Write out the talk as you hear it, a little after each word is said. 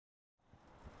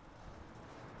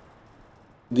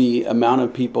The amount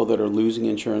of people that are losing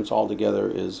insurance altogether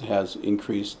has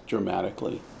increased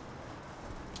dramatically.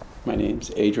 My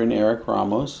name's Adrian Eric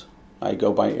Ramos. I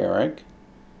go by Eric,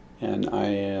 and I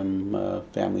am a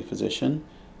family physician.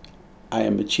 I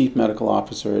am a chief medical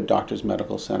officer at Doctors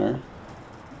Medical Center.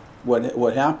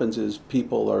 What happens is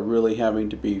people are really having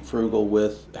to be frugal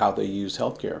with how they use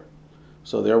healthcare.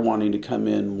 So they're wanting to come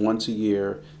in once a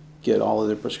year, get all of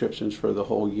their prescriptions for the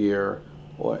whole year,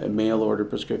 or mail order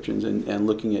prescriptions, and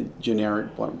looking at generic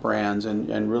brands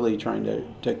and really trying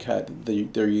to cut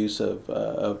their use of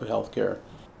healthcare.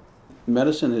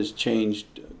 Medicine has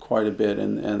changed quite a bit,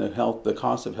 and the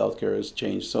cost of healthcare has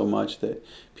changed so much that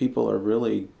people are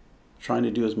really trying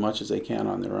to do as much as they can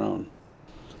on their own.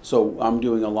 So I'm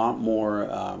doing a lot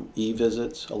more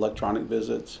e-visits, electronic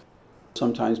visits.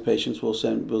 Sometimes patients will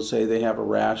say they have a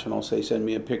rash, and I'll say send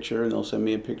me a picture, and they'll send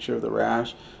me a picture of the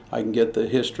rash. I can get the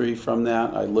history from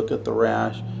that. I look at the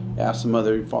rash, ask some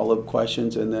other follow-up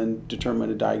questions, and then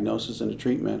determine a diagnosis and a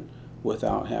treatment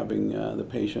without having the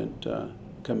patient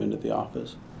come into the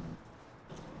office.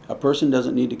 A person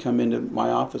doesn't need to come into my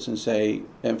office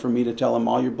and for me to tell them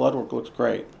all your blood work looks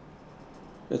great.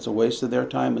 It's a waste of their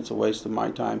time, it's a waste of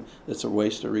my time, it's a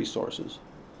waste of resources.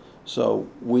 So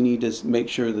we need to make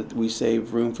sure that we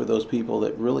save room for those people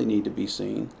that really need to be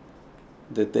seen,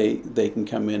 that they can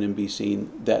come in and be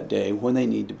seen that day when they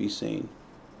need to be seen,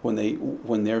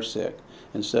 when they're sick,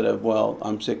 instead of, well,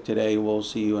 I'm sick today, we'll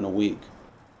see you in a week.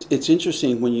 It's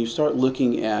interesting when you start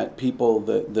looking at people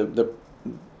that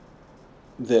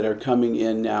are coming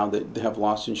in now that have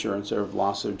lost insurance or have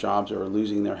lost their jobs or are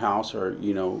losing their house, or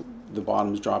the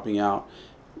bottom's dropping out.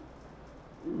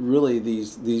 Really,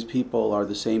 these people are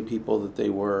the same people that they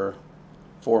were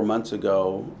 4 months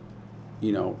ago.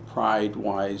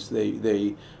 Pride-wise,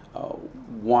 they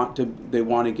want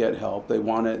to get help. They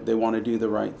want to do the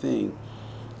right thing.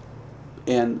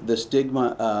 And the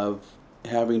stigma of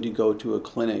having to go to a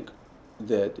clinic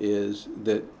that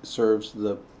serves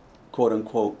the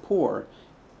quote-unquote poor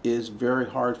is very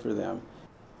hard for them.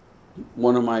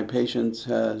 One of my patients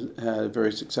had a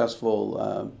very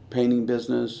successful painting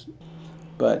business,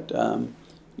 but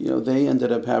they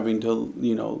ended up having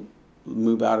to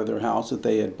move out of their house that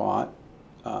they had bought,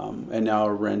 and now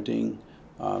are renting.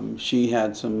 She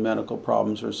had some medical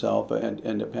problems herself and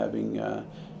ended up having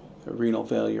renal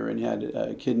failure and had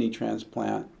a kidney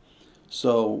transplant.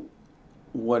 So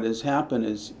what has happened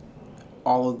is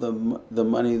all of the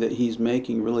money that he's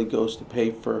making really goes to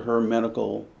pay for her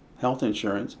medical health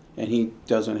insurance, and he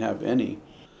doesn't have any.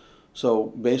 So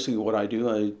basically what I do,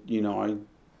 I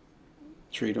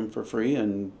treat him for free,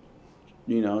 and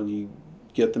you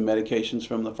get the medications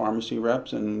from the pharmacy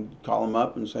reps and call them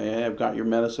up and say, hey, I've got your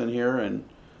medicine here, and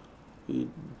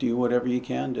you do whatever you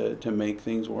can to make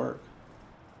things work.